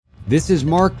This is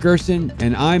Mark Gerson,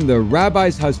 and I'm the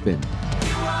Rabbi's husband.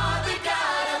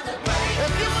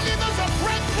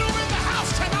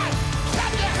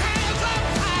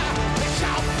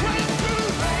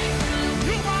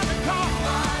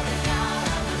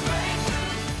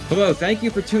 Hello, thank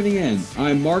you for tuning in.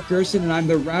 I'm Mark Gerson, and I'm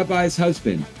the Rabbi's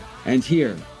husband. And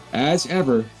here, as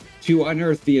ever, to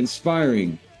unearth the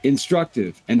inspiring,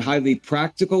 instructive, and highly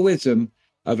practical wisdom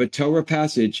of a Torah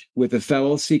passage with a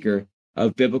fellow seeker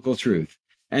of biblical truth.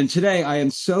 And today, I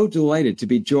am so delighted to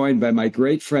be joined by my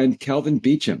great friend, Kelvin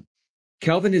Beachum.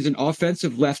 Kelvin is an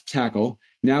offensive left tackle,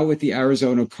 now with the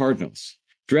Arizona Cardinals.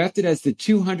 Drafted as the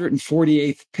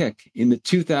 248th pick in the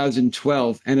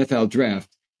 2012 NFL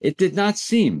Draft, it did not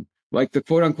seem like the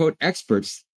quote-unquote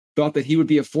experts thought that he would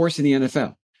be a force in the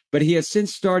NFL. But he has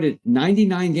since started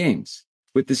 99 games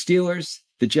with the Steelers,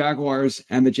 the Jaguars,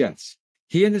 and the Jets.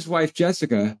 He and his wife,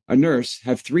 Jessica, a nurse,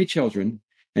 have 3 children,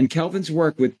 and Kelvin's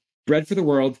work with Bread for the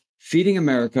World, Feeding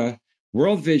America,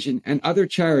 World Vision, and other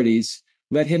charities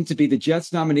led him to be the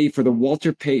Jets nominee for the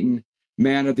Walter Payton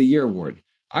Man of the Year Award.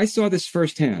 I saw this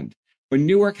firsthand. When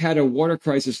Newark had a water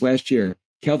crisis last year,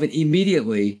 Kelvin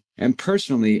immediately and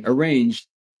personally arranged,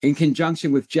 in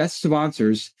conjunction with Jets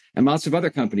sponsors and lots of other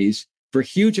companies, for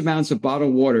huge amounts of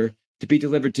bottled water to be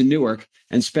delivered to Newark,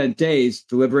 and spent days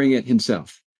delivering it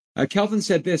himself. Kelvin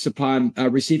said this upon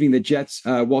receiving the Jets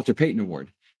Walter Payton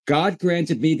Award. God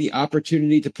granted me the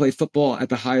opportunity to play football at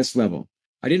the highest level.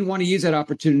 I didn't want to use that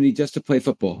opportunity just to play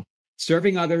football.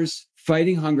 Serving others,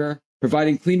 fighting hunger,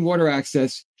 providing clean water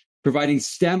access, providing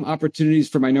STEM opportunities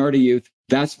for minority youth,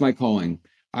 that's my calling.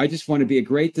 I just want to be a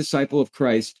great disciple of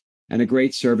Christ and a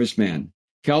great serviceman.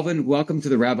 Kelvin, welcome to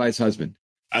the Rabbi's Husband.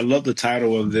 I love the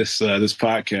title of this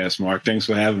podcast, Mark. Thanks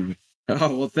for having me.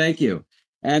 Oh, well, thank you.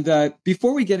 And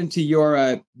before we get into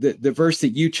your the verse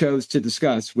that you chose to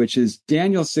discuss, which is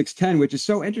Daniel 6:10, which is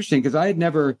so interesting because I had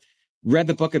never read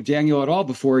the book of Daniel at all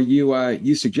before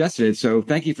you suggested it. So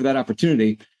thank you for that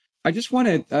opportunity. I just want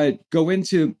to go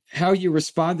into how you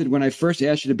responded when I first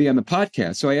asked you to be on the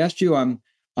podcast. So I asked you on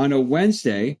a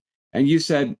Wednesday, and you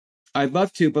said, I'd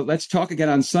love to, but let's talk again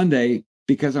on Sunday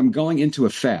because I'm going into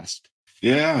a fast.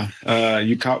 Yeah,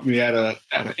 you caught me at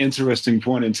an interesting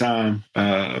point in time.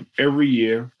 Every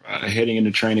year, heading into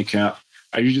training camp,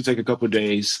 I usually take a couple of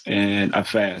days and I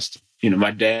fast. You know, my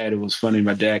dad, it was funny.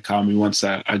 My dad called me once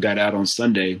I got out on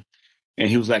Sunday, and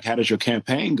he was like, "How does your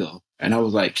campaign go?" And I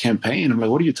was like, "Campaign?" I'm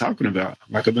like, "What are you talking about?"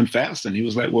 I'm like, "I've been fasting." He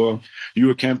was like, "Well, you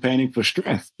were campaigning for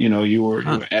strength. You know, you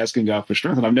were asking God for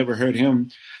strength." And I've never heard him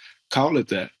call it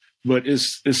that. But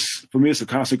it's for me, it's a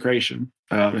consecration.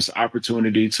 It's an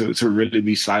opportunity to really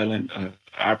be silent,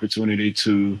 opportunity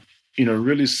to,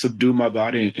 really subdue my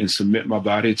body and submit my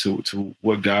body to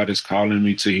what God is calling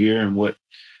me to hear and what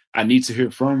I need to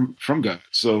hear from God.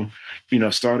 So,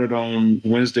 started on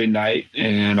Wednesday night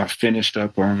and I finished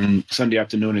up on Sunday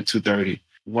afternoon at 2:30.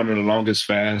 One of the longest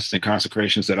fasts and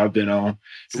consecrations that I've been on.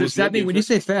 So does that mean, when you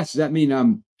say fast, does that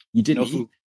mean you didn't eat?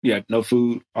 Yeah, no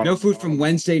food. No food from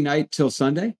Wednesday night till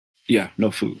Sunday? Yeah,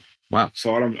 no food. Wow.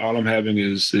 So all I'm having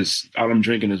is all I'm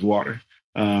drinking is water.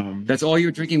 That's all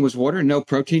you're drinking was water? No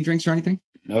protein drinks or anything?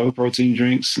 No protein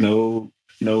drinks, no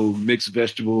mixed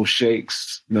vegetable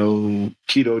shakes, no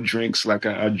keto drinks like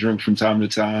I drink from time to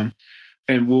time.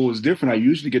 And what was different, I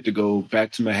usually get to go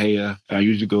back to Mahia. I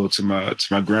usually go to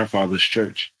my grandfather's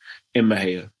church in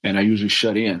Mahia, and I usually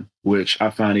shut in, which I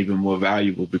find even more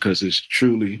valuable because it's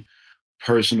truly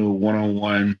personal,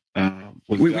 one-on-one.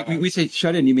 We say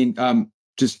shut in, you mean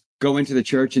just go into the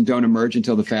church and don't emerge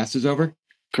until the fast is over?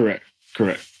 Correct.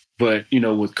 But,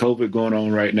 with COVID going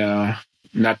on right now,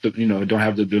 don't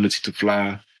have the ability to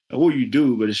fly. Well, you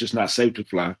do, but it's just not safe to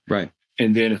fly. Right.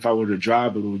 And then if I were to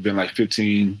drive, it would have been like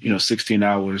 16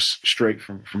 hours straight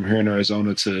from here in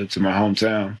Arizona to my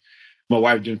hometown. My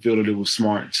wife didn't feel that it was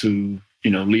smart to,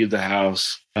 leave the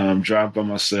house, drive by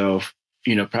myself,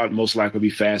 probably most likely be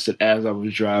fasted as I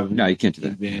was driving. No, you can't do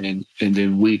that. And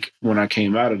then weak when I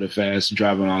came out of the fast,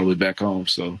 driving all the way back home.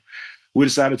 So we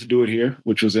decided to do it here,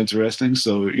 which was interesting.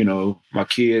 So, my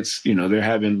kids, they're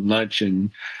having lunch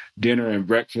and dinner and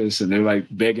breakfast, and they're like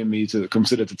begging me to come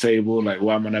sit at the table. Like,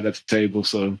 why am I not at the table?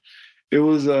 So it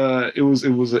was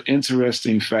an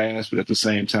interesting fast, but at the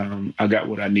same time, I got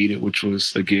what I needed, which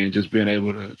was, again, just being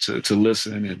able to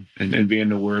listen and be in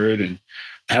the Word and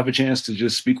have a chance to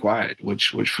just be quiet,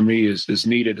 which for me is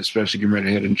needed, especially getting ready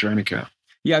to head in training camp.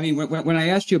 Yeah, I mean, when I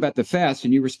asked you about the fast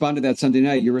and you responded that Sunday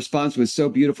night, your response was so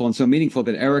beautiful and so meaningful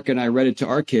that Eric and I read it to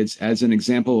our kids as an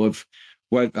example of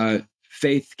what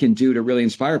faith can do to really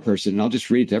inspire a person. And I'll just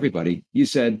read it to everybody. You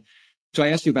said, so I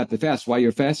asked you about the fast, why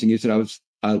you're fasting. You said, I was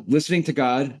listening to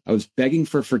God. I was begging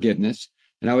for forgiveness.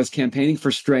 and I was campaigning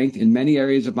for strength in many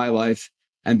areas of my life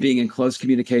and being in close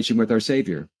communication with our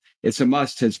Savior. It's a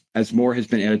must as more has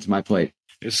been added to my plate.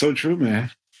 It's so true,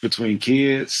 man. Between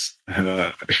kids,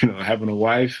 having a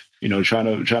wife,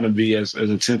 trying to be as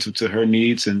attentive to her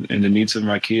needs and the needs of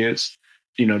my kids.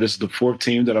 This is the fourth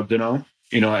team that I've been on,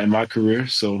 in my career.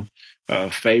 So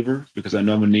favor, because I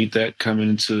know I'm gonna need that coming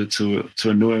into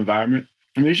a new environment.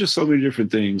 I mean, it's just so many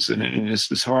different things, and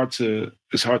it's hard to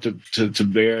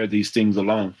bear these things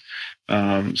alone.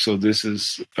 So this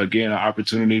is again an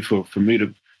opportunity for me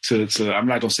to I'm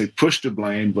not gonna say push the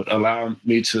blame, but allow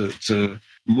me to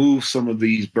move some of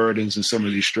these burdens and some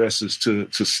of these stresses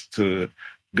to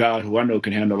God, who I know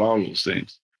can handle all those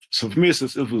things. So for me, it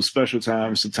was a special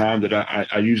time. It's a time that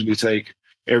I usually take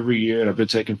every year, and I've been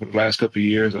taking for the last couple of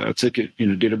years. I took it,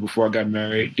 did it before I got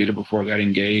married, did it before I got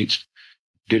engaged,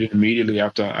 did it immediately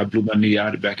after I blew my knee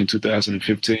out back in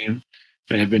 2015,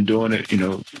 and have been doing it,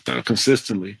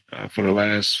 consistently for the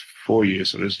last 4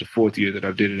 years. So this is the fourth year that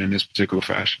I did it in this particular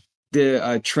fashion.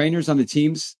 The trainers on the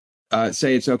teams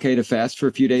say it's okay to fast for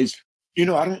a few days? I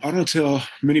don't tell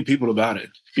many people about it.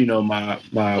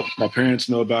 My parents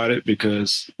know about it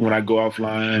because when I go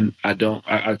offline,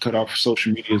 I cut off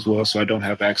social media as well. So I don't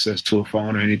have access to a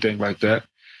phone or anything like that.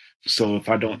 So if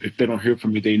they don't hear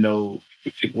from me, they know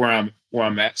where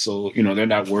I'm at. So, they're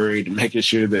not worried and making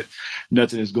sure that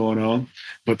nothing is going on.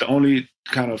 But the only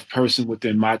kind of person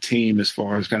within my team, as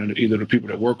far as kind of either the people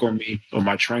that work on me or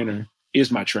my trainer,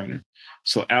 is my trainer.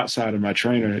 So outside of my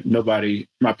trainer,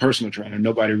 my personal trainer,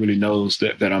 nobody really knows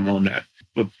that I'm on that.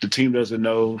 But the team doesn't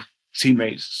know,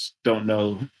 teammates don't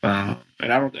know.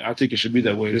 And I think it should be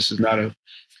that way. This is not a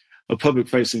public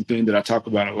facing thing that I talk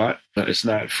about a lot. It's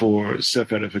not for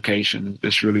self-edification.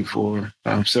 It's really for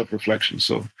self-reflection.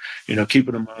 So, keep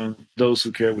it among those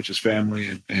who care, which is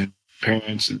family and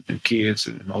parents and kids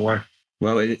and my wife.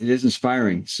 Well, it is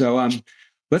inspiring. So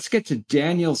let's get to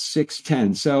Daniel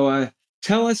 6:10. So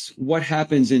tell us what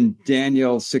happens in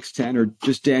Daniel 6:10 or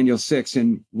just Daniel 6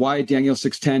 and why Daniel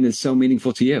 6:10 is so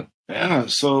meaningful to you. Yeah.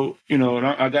 So, and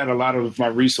I got a lot of my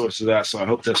resources out, so I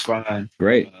hope that's fine.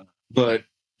 Great. But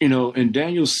in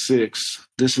Daniel 6,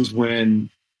 this is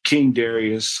when King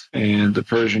Darius and the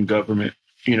Persian government,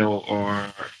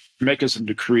 are making some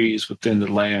decrees within the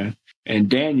land. And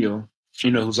Daniel,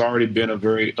 who's already been a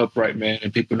very upright man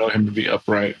and people know him to be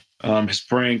upright, is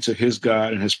praying to his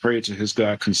God and has prayed to his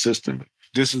God consistently.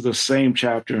 This is the same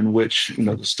chapter in which,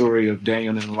 the story of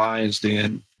Daniel in the lion's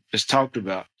den is talked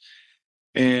about.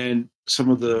 And some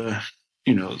of the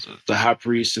high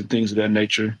priests and things of that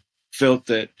nature felt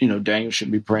that, Daniel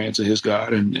should be praying to his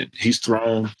God, and he's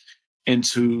thrown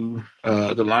into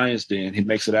the lion's den. He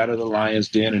makes it out of the lion's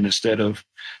den, and instead of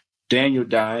Daniel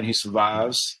dying, he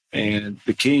survives. And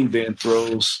the king then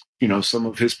throws, some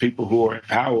of his people who are in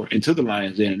power into the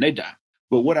lion's den, and they die.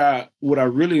 But what I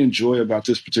really enjoy about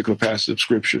this particular passage of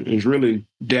scripture is really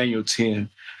Daniel 10.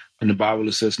 In the Bible,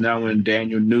 it says, "Now when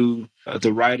Daniel knew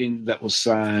the writing that was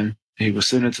signed, he was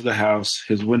sent into the house,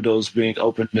 his windows being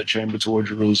opened in the chamber toward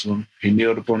Jerusalem. He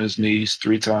kneeled upon his knees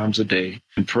 3 times a day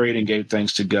and prayed and gave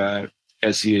thanks to God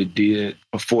as he had did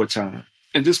aforetime."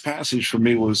 And this passage for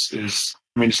me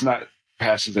it's not a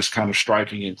passage that's kind of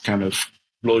striking and kind of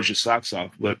blows your socks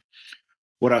off. But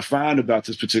what I find about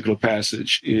this particular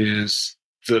passage is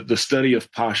the study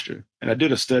of posture. And I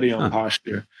did a study on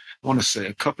posture, I want to say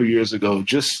a couple of years ago,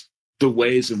 just the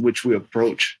ways in which we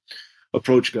approach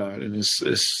God. And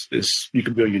it's you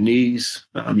can be on your knees,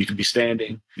 you can be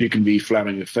standing, you can be flat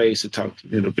on your face. It talks,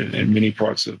 in many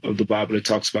parts of the Bible, it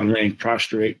talks about laying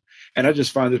prostrate. And I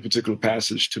just find this particular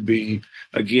passage to be,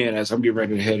 again, as I'm getting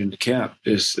ready to head into camp,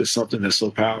 is something that's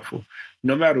so powerful.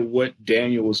 No matter what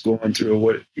Daniel was going through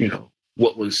or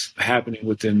what was happening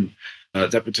within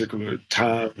that particular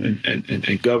time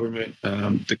and government,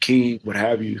 the king, what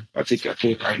have you, I think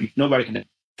right, nobody can.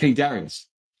 King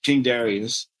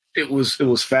Darius. It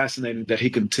was fascinating that he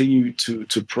continued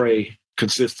to pray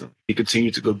consistently. He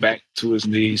continued to go back to his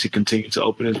knees. He continued to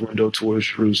open his window towards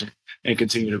Jerusalem and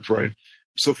continue to pray.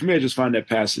 So for me, I just find that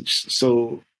passage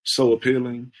so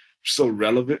appealing, so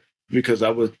relevant, because I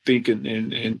was thinking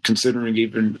and considering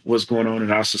even what's going on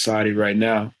in our society right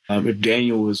now. If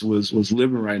Daniel was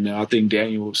living right now, I think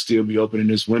Daniel would still be opening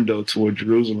his window toward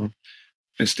Jerusalem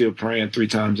and still praying 3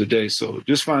 times a day. So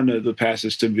just find the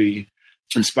passage to be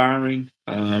inspiring.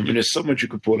 And there's so much you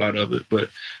could pull out of it. But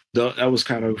that was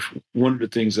kind of one of the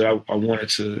things that I wanted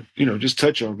to, just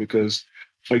touch on, because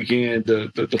again,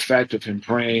 the fact of him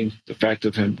praying, the fact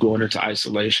of him going into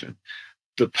isolation,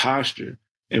 the posture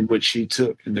in which he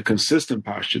took and the consistent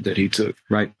posture that he took,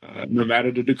 right? No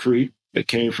matter the decree that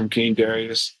came from King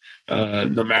Darius,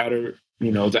 no matter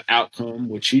the outcome,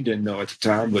 which he didn't know at the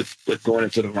time, but going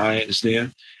into the lion's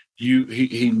den,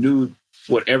 he knew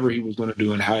whatever he was going to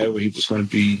do and however he was going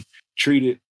to be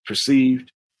treated,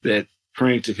 perceived, that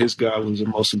praying to his God was the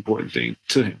most important thing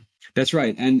to him. That's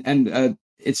right. And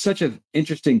it's such an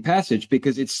interesting passage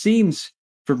because it seems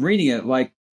from reading it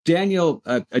like Daniel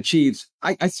achieves,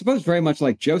 I suppose, very much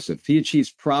like Joseph. He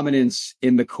achieves prominence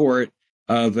in the court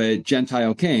of a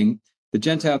Gentile king. The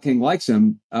Gentile king likes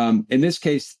him. In this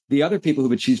case, the other people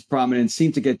who've achieved prominence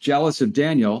seem to get jealous of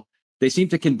Daniel. They seem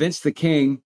to convince the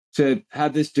king to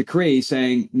have this decree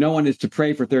saying no one is to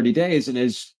pray for 30 days. And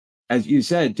as you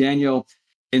said, Daniel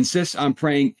insists on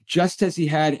praying just as he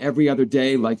had every other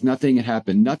day, like nothing had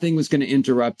happened. Nothing was going to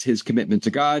interrupt his commitment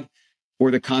to God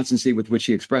or the constancy with which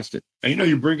he expressed it. And,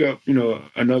 you bring up,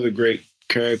 another great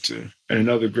character and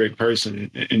another great person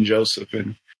in Joseph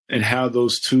and how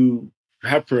those two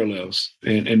have parallels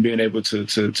and being able to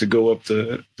go up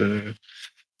the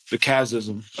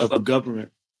chasm of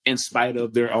government in spite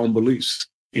of their own beliefs.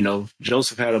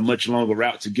 Joseph had a much longer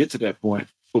route to get to that point,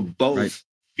 but both,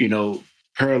 right,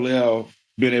 parallel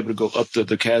being able to go up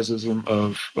the chasm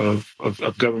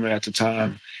of government at the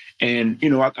time. And,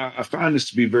 I find this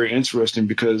to be very interesting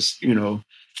because,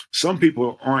 some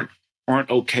people aren't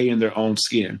okay in their own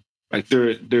skin. Like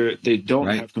they don't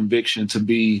right. have conviction to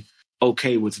be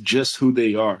okay with just who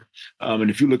they are. And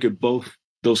if you look at both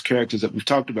those characters that we've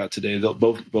talked about today,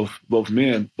 both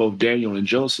men, both Daniel and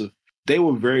Joseph, they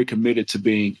were very committed to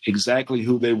being exactly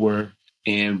who they were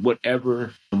in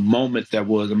whatever moment that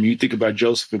was. I mean, you think about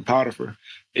Joseph and Potiphar.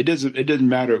 It doesn't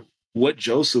matter what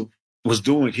Joseph was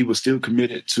doing. He was still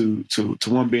committed to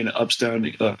one being an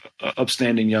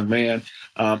upstanding young man,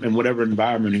 in whatever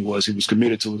environment he was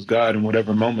committed to his God in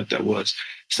whatever moment that was.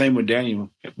 Same with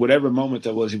Daniel. Whatever moment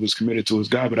that was, he was committed to his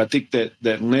God. But I think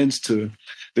that lends to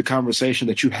the conversation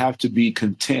that you have to be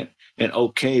content and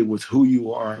okay with who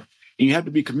you are. And you have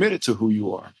to be committed to who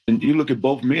you are. And you look at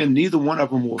both men, neither one of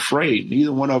them were afraid.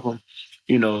 Neither one of them,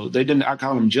 they didn't, I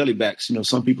call them jellybacks.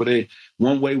 Some people, they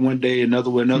one way one day, another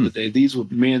way another day. These were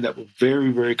men that were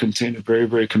very, very contented, very,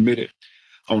 very committed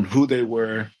on who they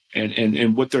were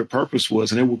and what their purpose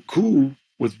was. And they were cool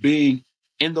with being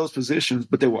in those positions,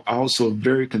 but they were also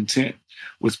very content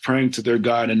with praying to their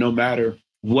God, and no matter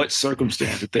what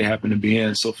circumstance that they happen to be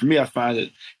in. So for me, I find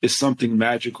that it's something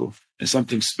magical and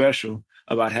something special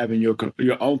about having your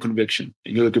own conviction.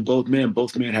 And you look at both men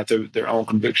have their own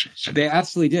convictions. They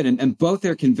absolutely did. And both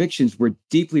their convictions were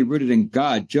deeply rooted in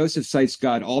God. Joseph cites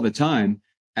God all the time,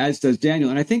 as does Daniel.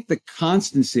 And I think the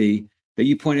constancy that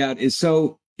you point out is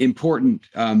so important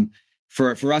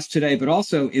for us today, but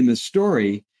also in the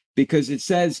story, because it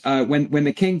says when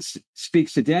the king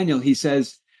speaks to Daniel, he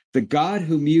says, the God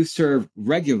whom you serve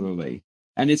regularly.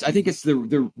 And I think it's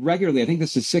the regularly, I think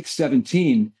this is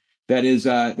 6:17, that is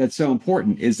that's so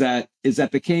important, is that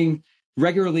the king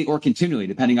regularly or continually,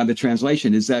 depending on the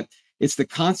translation, is that it's the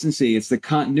constancy, it's the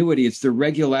continuity, it's the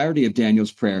regularity of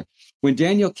Daniel's prayer. When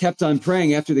Daniel kept on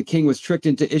praying after the king was tricked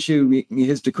into issuing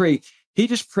his decree, he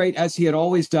just prayed as he had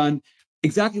always done,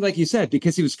 exactly like you said,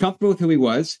 because he was comfortable with who he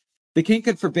was. The king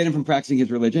could forbid him from practicing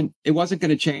his religion. It wasn't going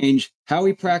to change how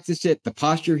he practiced it, the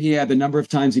posture he had, the number of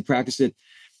times he practiced it.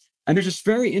 And there's this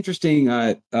very interesting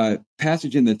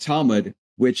passage in the Talmud,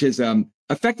 which is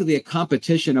effectively a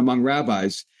competition among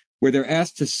rabbis, where they're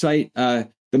asked to cite the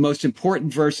most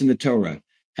important verse in the Torah.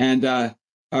 And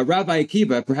Rabbi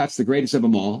Akiva, perhaps the greatest of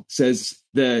them all, says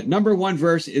the number one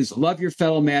verse is love your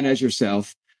fellow man as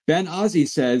yourself. Ben Ozzy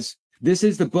says, this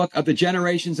is the book of the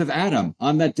generations of Adam.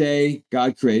 On that day,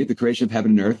 God created the creation of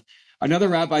heaven and earth. Another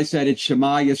rabbi said it's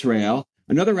Shema Yisrael.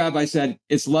 Another rabbi said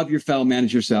it's love your fellow man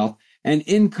as yourself. And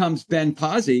in comes Ben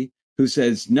Pazzi, who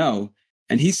says no.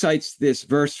 And he cites this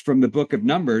verse from the book of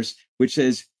Numbers, which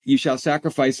says, you shall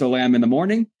sacrifice a lamb in the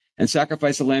morning and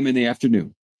sacrifice a lamb in the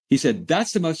afternoon. He said,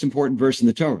 that's the most important verse in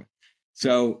the Torah.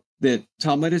 So the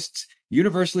Talmudists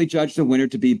universally judge the winner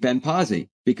to be Ben Pazzi,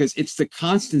 because it's the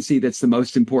constancy that's the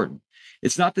most important.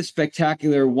 It's not the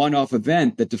spectacular one-off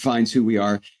event that defines who we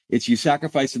are. It's you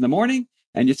sacrifice in the morning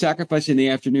and you sacrifice in the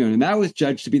afternoon. And that was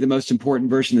judged to be the most important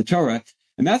verse in the Torah.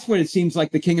 And that's what it seems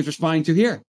like the king is responding to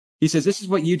here. He says, this is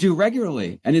what you do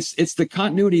regularly. And it's the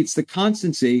continuity, it's the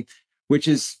constancy, which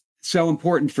is so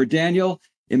important for Daniel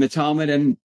in the Talmud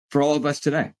and for all of us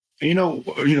today.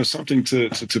 Something to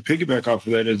piggyback off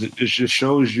of that is it just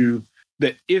shows you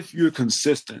that if you're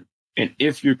consistent and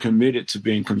if you're committed to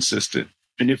being consistent,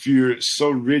 and if you're so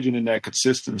rigid in that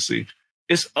consistency,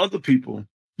 it's other people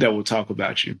that will talk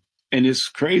about you. And it's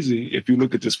crazy if you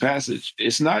look at this passage.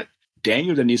 It's not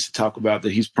Daniel that needs to talk about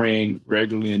that he's praying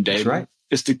regularly and daily. That's right.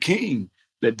 It's the king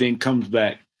that then comes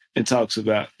back and talks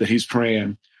about that he's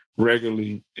praying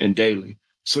regularly and daily.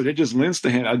 So that just lends to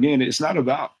him. Again, it's not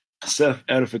about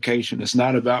self-edification. It's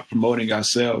not about promoting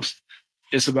ourselves.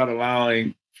 It's about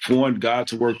allowing, one, God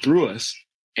to work through us.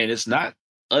 And it's not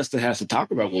us that has to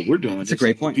talk about what we're doing. That's a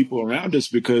great point. People around us,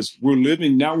 because we're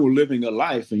living a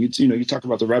life. And you talk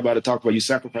about the rabbi that talk about you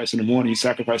sacrifice in the morning, you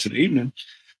sacrifice in the evening.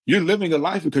 You're living a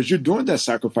life because you're doing that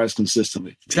sacrifice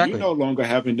consistently. Exactly. You're no longer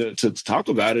having to talk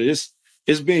about it.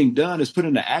 It's being done. It's put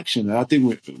into action. And I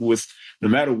think with no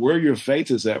matter where your faith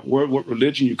is at, what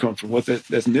religion you come from, what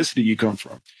ethnicity you come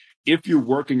from, if you're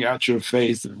working out your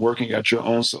faith and working out your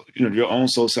own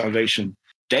soul salvation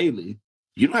daily,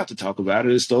 you don't have to talk about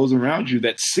it. It's those around you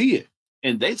that see it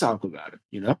and they talk about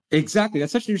it. Exactly.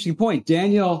 That's such an interesting point.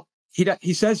 Daniel,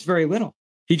 he says very little.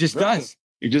 He just does.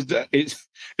 He just does.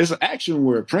 It's an action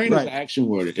word. Praying is an action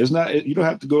word. It's not. You don't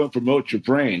have to go and promote your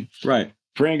praying. Right.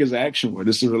 Praying is an action word.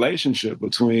 It's a relationship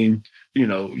between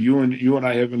you and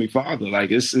our Heavenly Father.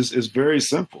 Like it's very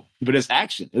simple, but it's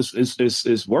action.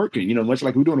 It's working. Much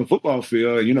like we do on a football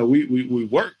field. We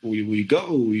work. We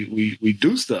go. We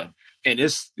do stuff. And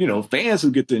it's, fans who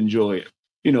get to enjoy it.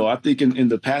 I think in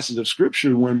the passage of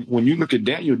scripture, when you look at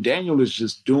Daniel is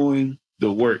just doing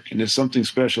the work, and it's something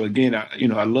special. Again,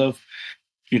 I love,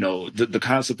 the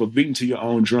concept of beating to your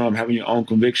own drum, having your own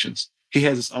convictions. He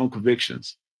has his own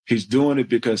convictions. He's doing it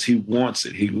because he wants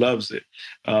it. He loves it.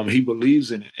 He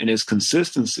believes in it, and it's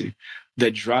consistency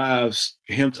that drives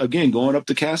him, again, going up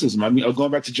to Cassism.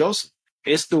 Going back to Joseph,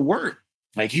 it's the work.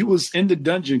 Like he was in the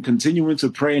dungeon continuing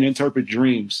to pray and interpret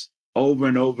dreams over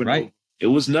and over and over. It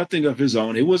was nothing of his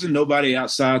own. It wasn't nobody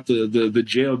outside the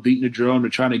jail beating the drum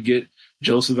and trying to get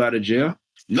Joseph out of jail.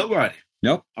 Nobody.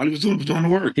 Nope. All he was doing was doing the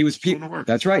work. He was doing the work.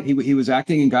 That's right. He was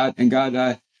acting, and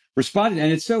God responded.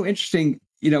 And it's so interesting,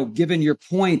 given your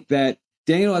point that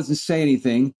Daniel doesn't say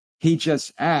anything, he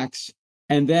just acts,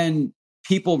 and then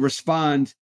people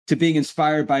respond to being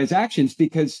inspired by his actions,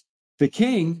 because the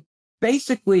king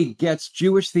basically gets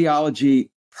Jewish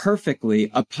theology perfectly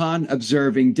upon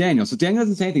observing Daniel. So Daniel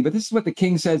doesn't say anything, but this is what the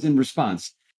king says in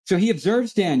response. So he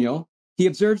observes Daniel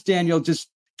just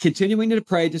continuing to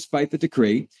pray despite the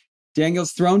decree.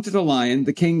 Daniel's thrown to the lion.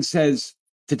 The king says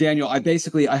to Daniel,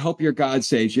 I hope your God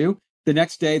saves you. The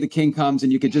next day, the king comes,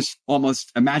 and you could just almost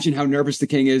imagine how nervous the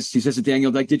king is. He says to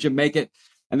Daniel, did you make it?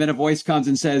 And then a voice comes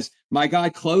and says, my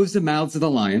God, close the mouths of the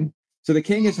lion. So the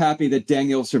king is happy that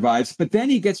Daniel survives, but then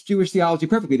he gets Jewish theology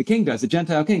perfectly. The king does, the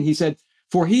Gentile king. He said,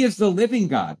 for he is the living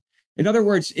God. In other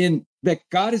words, in that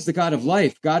God is the God of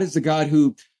life. God is the God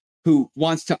who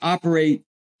wants to operate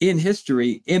in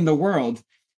history, in the world,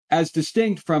 as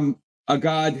distinct from a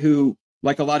God who,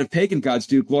 like a lot of pagan gods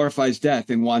do, glorifies death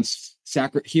and wants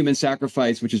human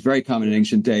sacrifice, which is very common in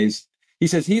ancient days. He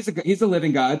says he's the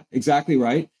living God, exactly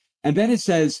right. And then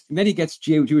then he gets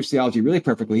Jewish theology really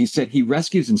perfectly. He said he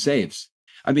rescues and saves.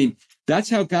 That's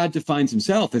how God defines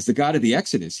himself, as the God of the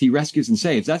Exodus. He rescues and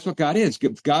saves. That's what God is.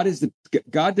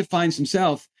 God defines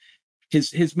himself.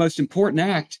 His most important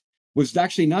act was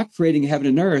actually not creating heaven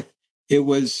and earth. It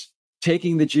was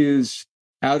taking the Jews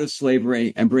out of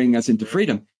slavery and bringing us into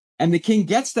freedom. And the king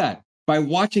gets that by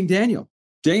watching Daniel.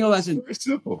 Daniel hasn't. It's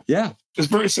very simple. Yeah, it's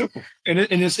very simple, and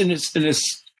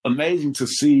it's amazing to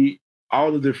see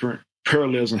all the different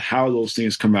parallels and how those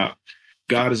things come out.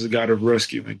 God is a God of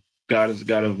rescuing. God is a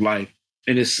God of life.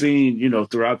 And it's seen,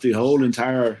 throughout the whole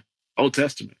entire Old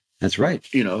Testament. That's right.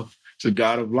 It's a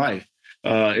God of life.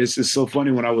 It's so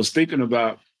funny when I was thinking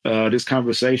about this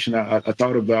conversation, I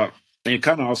thought about, and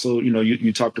kind of also,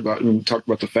 you talked about, when we talked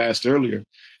about the fast earlier,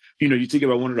 you think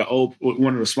about one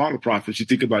of the smaller prophets, you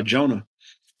think about Jonah.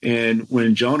 And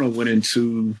when Jonah went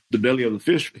into the belly of the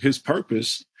fish, his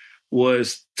purpose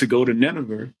was to go to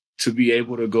Nineveh to be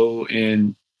able to go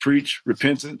and preach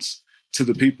repentance to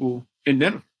the people in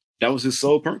Nineveh. That was his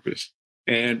sole purpose.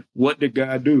 And what did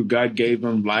God do? God gave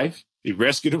him life. He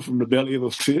rescued him from the belly of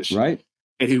a fish. Right.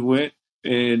 And he went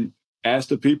and asked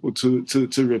the people to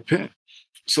repent.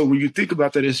 So when you think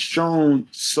about that, it's shown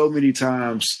so many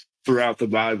times throughout the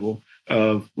Bible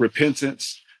of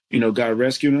repentance. God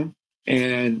rescued him.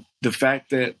 And the fact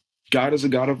that God is a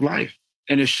God of life.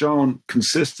 And it's shown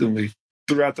consistently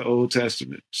throughout the Old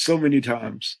Testament so many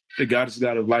times that God is a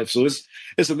God of life. So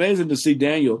it's amazing to see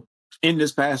Daniel in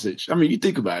this passage. You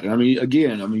think about it.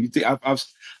 You think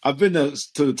I've been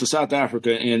to South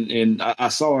Africa and I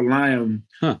saw a lion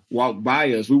walk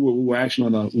by us. We were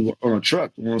actually on a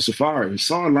truck, on a safari.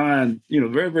 Saw a lion,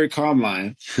 very, very calm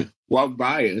lion walk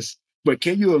by us. But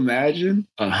can you imagine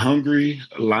a hungry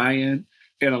lion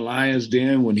in a lion's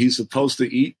den when he's supposed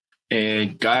to eat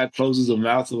and God closes the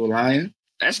mouth of a lion?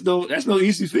 That's no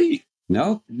easy feat.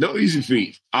 No, No easy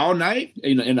feat. All night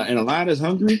in a line that's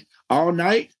hungry all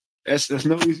night. That's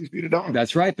no easy feat at all.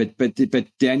 that's right. But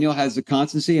Daniel has the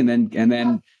constancy, and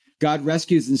then God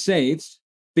rescues and saves,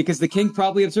 because the king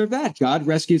probably observed that God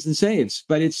rescues and saves.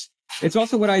 But it's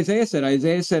also what Isaiah said.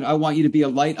 Isaiah said, "I want you to be a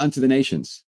light unto the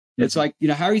nations." Mm-hmm. It's like,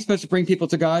 how are you supposed to bring people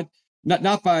to God?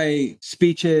 Not by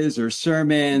speeches or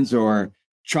sermons or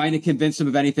trying to convince them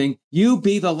of anything. You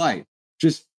be the light.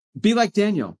 Just be like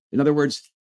Daniel. In other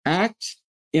words, act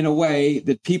in a way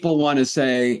that people want to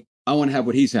say, I want to have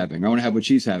what he's having. I want to have what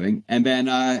she's having. And then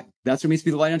that's what it means to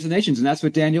be the light unto the nations. And that's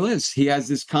what Daniel is. He has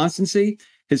this constancy.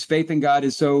 His faith in God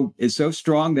is so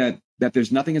strong that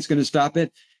there's nothing that's going to stop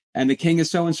it. And the king is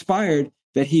so inspired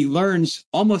that he learns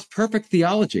almost perfect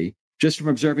theology just from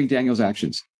observing Daniel's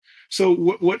actions. So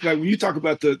what like when you talk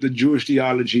about the Jewish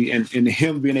theology and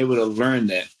him being able to learn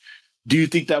that, do you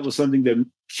think that was something that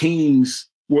kings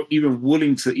were even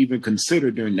willing to even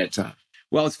consider during that time?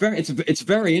 Well, it's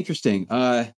very interesting.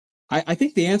 I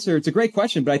think the answer, it's a great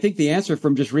question, but I think the answer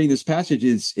from just reading this passage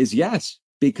is yes,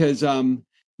 because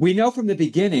we know from the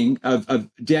beginning of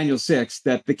Daniel 6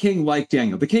 that the king liked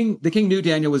Daniel. The king knew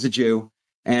Daniel was a Jew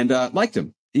and liked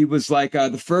him. He was like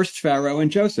the first Pharaoh and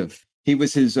Joseph. He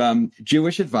was his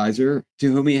Jewish advisor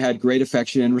to whom he had great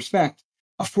affection and respect.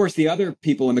 Of course, the other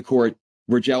people in the court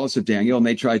were jealous of Daniel, and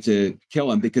they tried to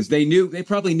kill him because they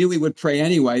probably knew he would pray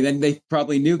anyway. Then they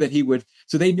probably knew that he would.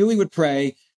 So they knew he would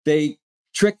pray. They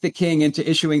tricked the king into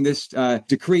issuing this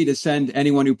decree to send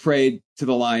anyone who prayed to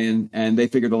the lion. And they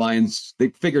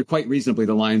figured quite reasonably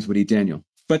the lions would eat Daniel.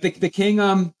 But the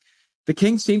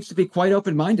king seems to be quite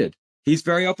open-minded. He's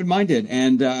very open-minded.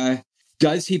 And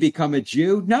does he become a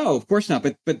Jew? No, of course not.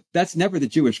 But that's never the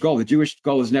Jewish goal. The Jewish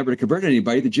goal is never to convert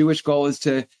anybody. The Jewish goal is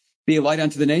to be a light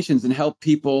unto the nations and help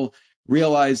people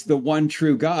realize the one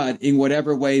true God in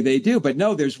whatever way they do. But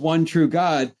no, there's one true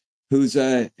God who's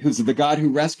the God who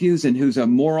rescues and who's a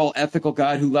moral, ethical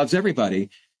God who loves everybody.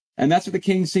 And that's what the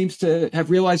king seems to have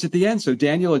realized at the end. So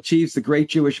Daniel achieves the great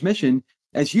Jewish mission,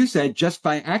 as you said, just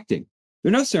by acting.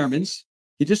 There are no sermons.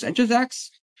 He just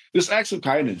acts. Just acts of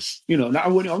kindness.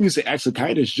 Not when I'm going to say acts of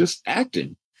kindness, just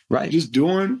acting. Right. Just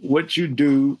doing what you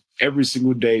do every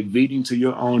single day, beating to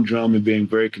your own drum and being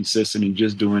very consistent and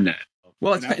just doing that.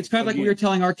 Well, it's kind of like we were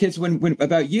telling our kids when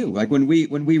about you. Like when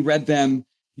we read them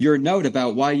your note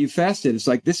about why you fasted, it's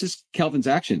like, this is Kelvin's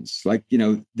actions. Like,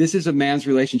 this is a man's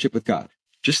relationship with God.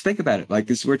 Just think about it. Like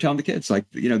this is what we're telling the kids. Like,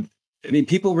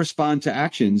 people respond to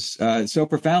actions so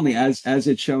profoundly as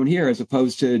it's shown here, as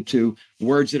opposed to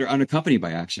words that are unaccompanied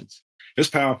by actions. It's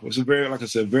powerful. It's a very, like I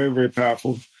said, very, very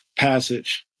powerful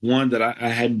passage. One that I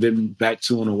hadn't been back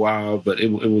to in a while, but it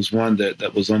was one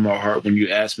that was on my heart when you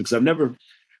asked me, because I've never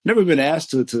been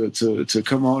asked to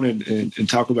come on and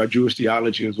talk about Jewish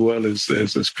theology as well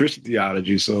as Christian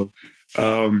theology. So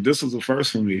this was the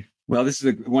first for me. Well, this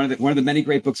is one of the many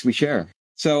great books we share.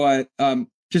 So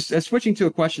just switching to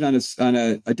a question on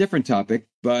a different topic,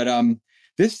 but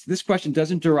this question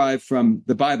doesn't derive from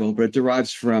the Bible, but it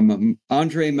derives from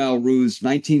Andre Malraux's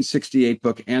 1968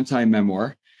 book,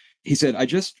 Anti-Memoir. He said, I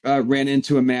just ran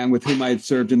into a man with whom I had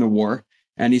served in the war.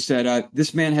 And he said,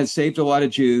 this man had saved a lot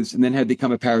of Jews and then had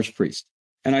become a parish priest.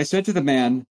 And I said to the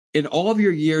man, in all of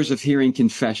your years of hearing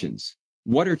confessions,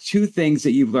 what are two things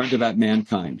that you've learned about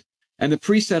mankind? And the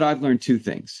priest said, I've learned two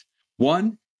things.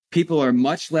 One, people are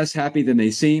much less happy than they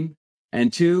seem.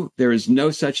 And two, there is no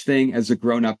such thing as a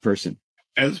grown-up person.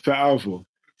 That's powerful.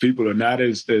 People are not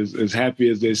as happy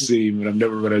as they seem, and I've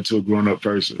never run into a grown-up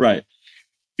person. Right.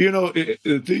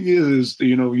 The thing is,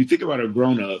 you think about a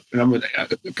grown-up, and I'm going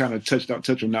to kind of touch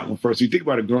on that one first. You think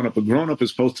about a grown-up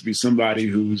is supposed to be somebody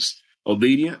who's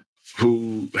obedient,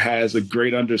 who has a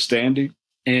great understanding,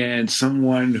 and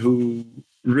someone who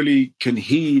really can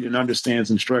heed and understands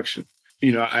instruction.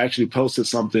 I actually posted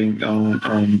something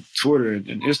on Twitter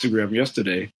and Instagram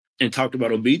yesterday and talked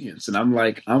about obedience. And I'm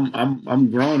like, I'm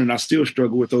grown and I still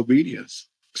struggle with obedience.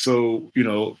 So,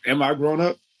 am I grown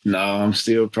up? No, I'm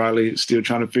still trying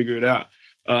to figure it out.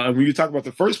 When you talk about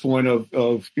the first point of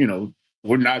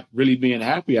we're not really being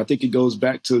happy, I think it goes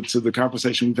back to the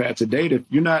conversation we've had today, that if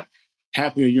you're not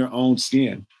happy in your own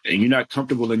skin and you're not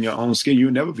comfortable in your own skin,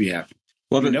 you'll never be happy.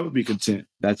 You'll never be content.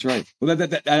 That's right. Well,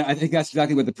 I think that's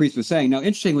exactly what the priest was saying. Now,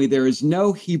 interestingly, there is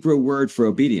no Hebrew word for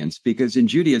obedience, because in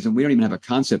Judaism, we don't even have a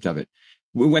concept of it.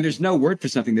 When there's no word for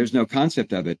something, there's no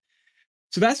concept of it.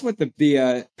 So that's what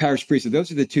the parish priest said.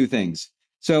 Those are the two things.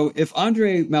 So if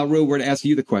Andre Malraux were to ask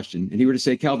you the question, and he were to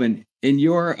say, Kelvin, in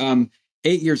your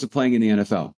 8 years of playing in the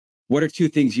NFL, what are two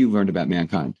things you learned about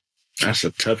mankind? That's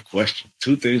a tough question.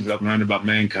 Two things I've learned about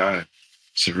mankind.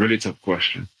 It's a really tough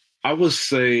question. I would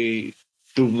say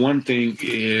the one thing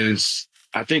is,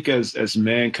 I think as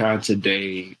mankind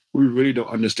today, we really don't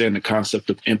understand the concept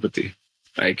of empathy,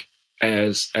 like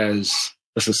as a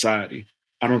society.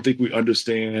 I don't think we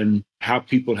understand how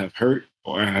people have hurt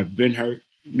or have been hurt,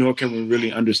 nor can we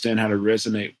really understand how to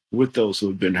resonate with those who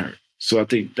have been hurt. So I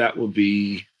think that would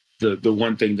be the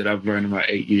one thing that I've learned in my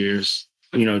 8 years,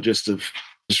 just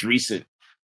recent,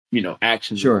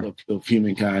 actions of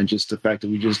humankind, just the fact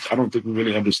that I don't think we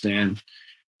really understand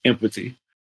empathy.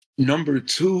 Number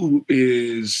two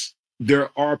is there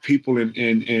are people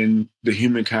in the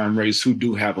humankind race who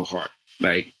do have a heart.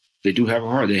 Like, they do have a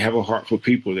heart. They have a heart for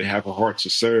people. They have a heart to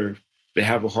serve. They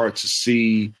have a heart to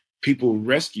see people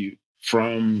rescued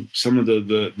from some of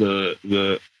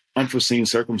the unforeseen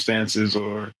circumstances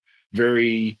or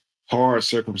very hard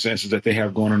circumstances that they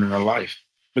have going on in their life.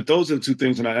 But those are the two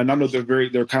things, and I know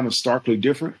they're kind of starkly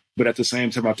different. But at the same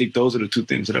time, I think those are the two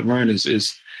things that I've learned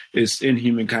is in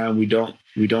humankind we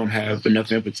don't have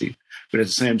enough empathy. But at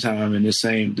the same time, in the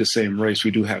same race,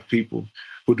 we do have people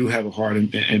who do have a heart,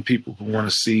 and people who want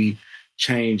to see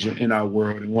change in our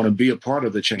world and want to be a part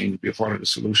of the change, be a part of the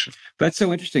solution. That's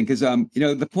so interesting because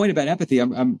the point about empathy,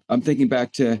 I'm thinking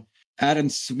back to Adam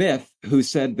Smith, who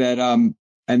said that,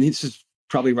 and this is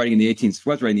probably writing in the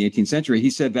 18th century. He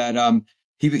said that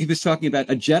he was talking about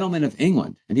a gentleman of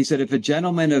England, and he said if a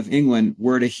gentleman of England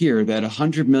were to hear that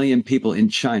 100 million people in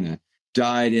China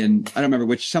died in, I don't remember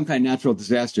which, some kind of natural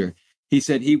disaster, he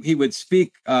said he would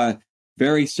speak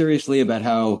very seriously about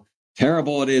how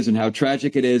terrible it is and how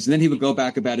tragic it is. And then he would go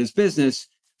back about his business,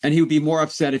 and he would be more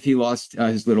upset if he lost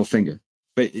his little finger.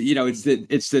 But,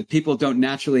 it's that people don't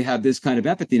naturally have this kind of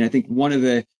empathy. And I think one of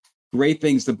the great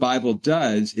things the Bible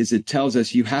does is it tells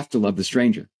us you have to love the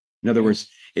stranger. In other words,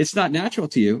 it's not natural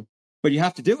to you, but you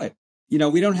have to do it.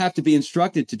 We don't have to be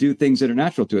instructed to do things that are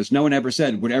natural to us. No one ever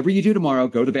said, whatever you do tomorrow,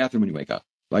 go to the bathroom when you wake up.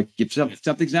 Like, if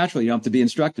something's natural, you don't have to be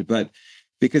instructed. But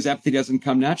because empathy doesn't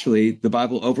come naturally, the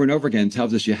Bible over and over again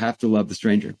tells us you have to love the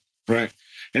stranger. Right.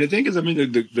 And the thing is,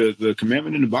 the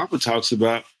commandment in the Bible talks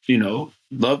about,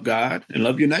 love God and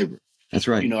love your neighbor. That's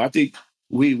right. I think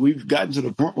we've gotten to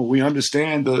the point where we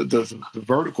understand the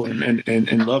vertical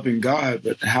and loving God,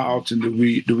 but how often do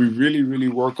we really, really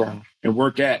work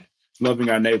at loving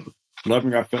our neighbor,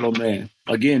 loving our fellow man?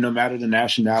 Again, no matter the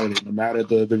nationality, no matter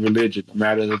the religion, no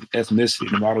matter the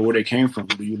ethnicity, no matter where they came from,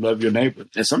 do you love your neighbor?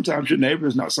 And sometimes your neighbor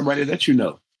is not somebody that you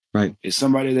know. Right. It's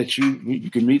somebody that you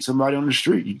can meet somebody on the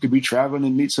street. You could be traveling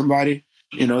and meet somebody,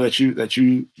 that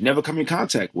you never come in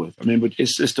contact with. But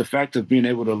it's the fact of being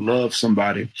able to love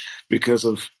somebody because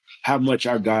of how much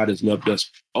our God has loved us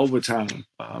over time,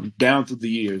 down through the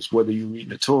years, whether you're reading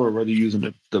the Torah, whether you're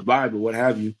using the Bible, what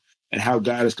have you, and how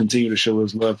God has continued to show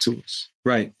his love to us.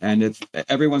 Right. And if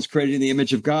everyone's created in the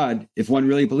image of God, if one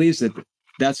really believes it,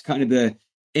 that's kind of the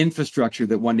infrastructure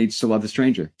that one needs to love the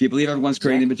stranger. If you believe everyone's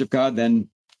created in the image of God, then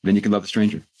you can love the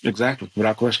stranger. Exactly.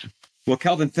 Without question. Well,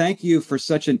 Kelvin, thank you for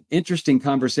such an interesting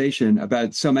conversation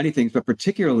about so many things, but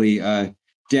particularly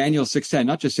Daniel 6:10,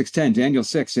 not just 6:10, Daniel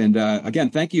 6. And again,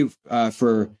 thank you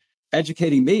for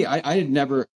educating me. I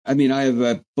have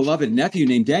a beloved nephew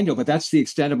named Daniel, but that's the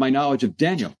extent of my knowledge of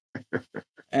Daniel.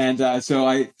 And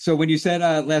so when you said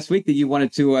last week that you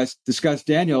wanted to discuss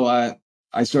Daniel,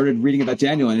 I started reading about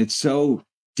Daniel, and it's so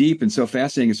deep and so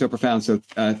fascinating and so profound. So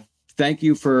thank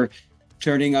you for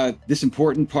turning this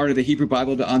important part of the Hebrew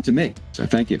Bible onto me. So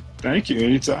thank you. Thank you.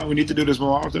 Anytime. We need to do this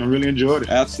more often. I really enjoyed it.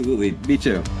 Absolutely. Me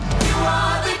too.